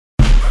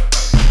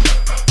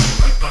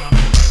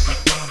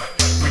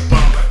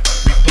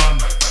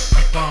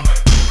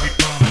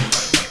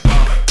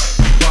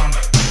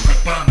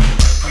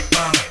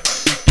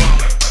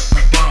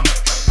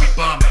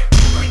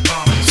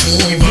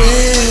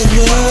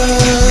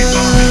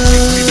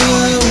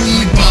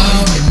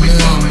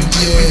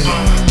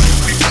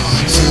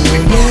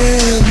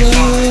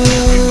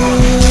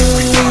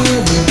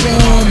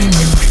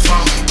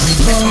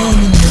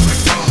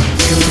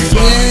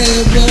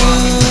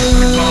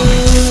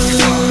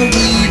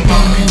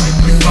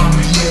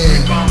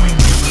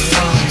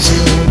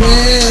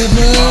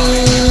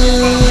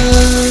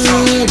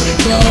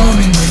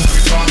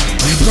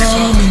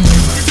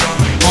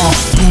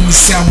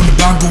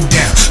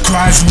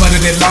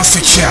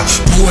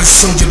US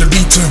soldier to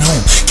return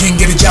home. Can't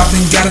get a job,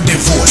 then got a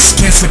divorce.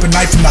 Can't slip a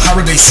knife from the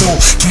holiday soul.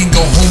 Can't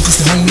go home cause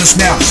they're homeless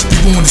now.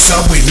 People in the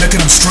subway look at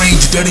them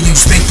strange, dirty and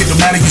stinking, no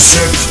matter you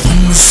serve.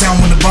 Homeless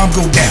sound when the bomb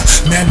go down.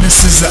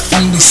 Madness is the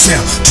only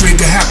sound.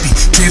 Trigger happy,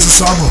 tears of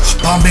sorrow.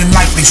 Bombing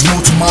like there's no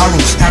tomorrow.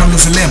 Had to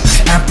lose a limb,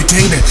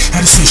 amputated.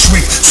 Had to see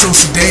shrink, so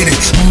sedated.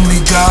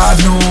 Only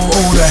God know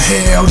all the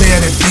hell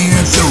that it been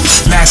through.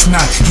 Last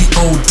night he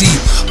OD,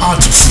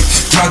 autopsy,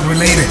 drug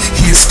related.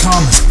 His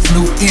comments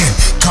flew in,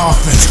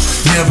 coffins,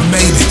 never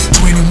made it.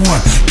 21,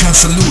 gun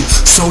salute.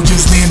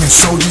 Soldiers then and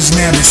soldiers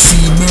now. They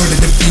see murder,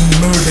 they be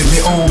murdered,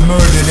 they all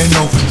murdered and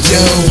no. Yo,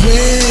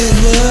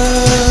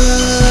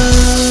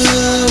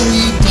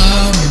 we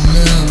bombing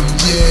them,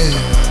 yeah.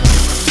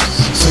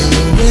 So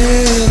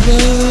wherever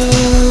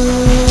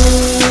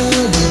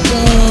we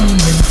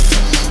bombing them,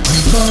 we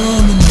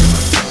bombing them.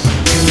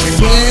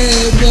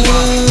 Wherever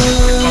we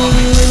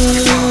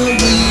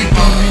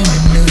bombing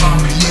them,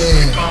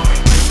 yeah.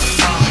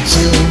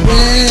 So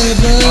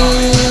wherever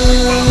we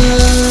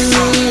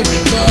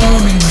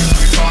bombing them,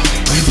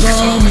 we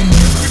bombing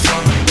them.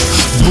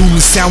 Boom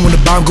the sound when the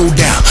bomb go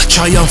down.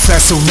 Try young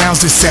fast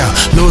surrounds this sound.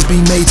 Laws be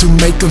made to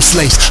make them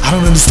slaves. I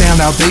don't understand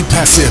how they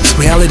passive.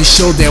 Reality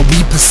show that we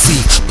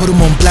perceive. Put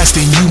them on blast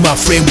and you my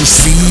friend will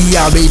see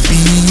how they be.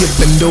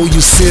 Even though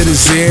you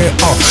citizen.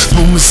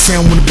 Boom the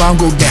sound when the bomb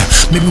go down.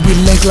 Maybe we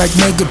link like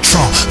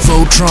Megatron,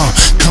 Voltron.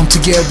 Come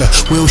together,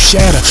 we'll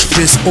shatter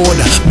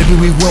disorder. Maybe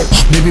we won't,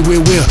 maybe we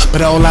will.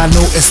 But all I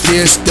know is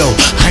this though.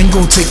 I ain't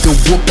gonna take a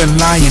whooping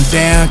lying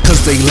down,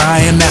 cause they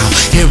lying out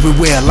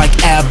everywhere like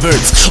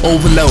adverts.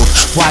 Overload,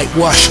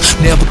 whitewash,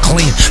 never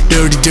clean.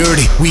 Dirty,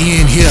 dirty,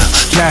 we in here.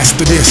 Last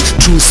of this,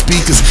 true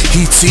speakers,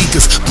 heat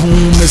seekers.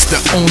 Boom is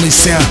the only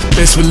sound.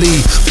 Best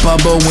believe,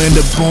 bubble when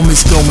the boom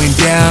is going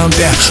down,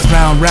 down.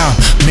 Round, round,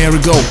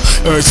 merry-go,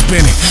 earth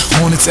spinning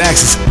on its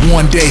axis.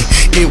 One day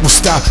it will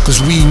stop,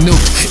 cause we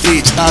nuked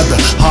each other.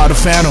 Hard to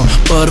phantom,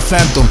 but a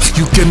phantom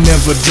you can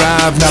never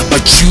drive now.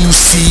 But you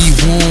see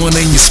one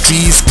in your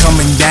streets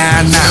coming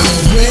down now.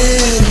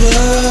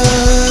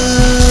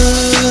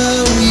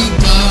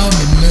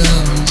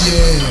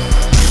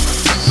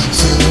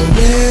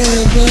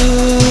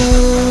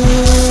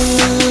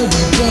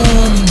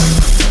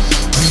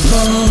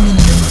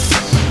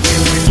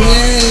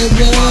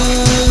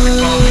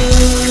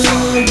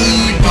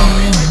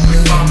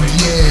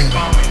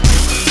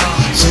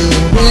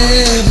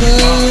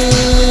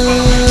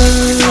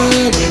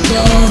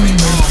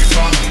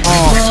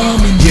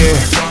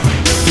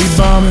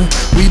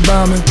 We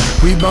bombing,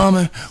 we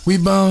bombing, we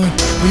bombing,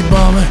 we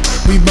bombing,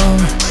 we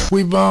bombing,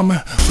 we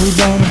bombing,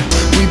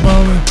 we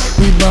bombing,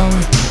 we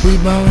bombing, we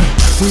bombing,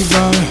 we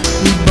bombing,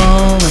 we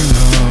bombing,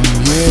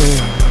 yeah.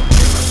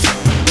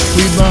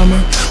 We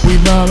bombing, we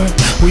bombing,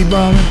 we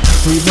bombing,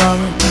 we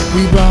bombing,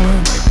 we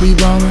bombing, we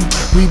bombing,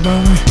 we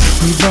bombing,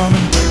 we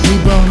bombing,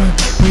 we bombing,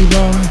 we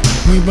bombing,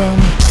 we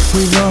bombing,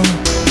 we bombing,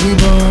 we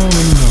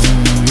bombing,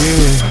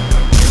 yeah.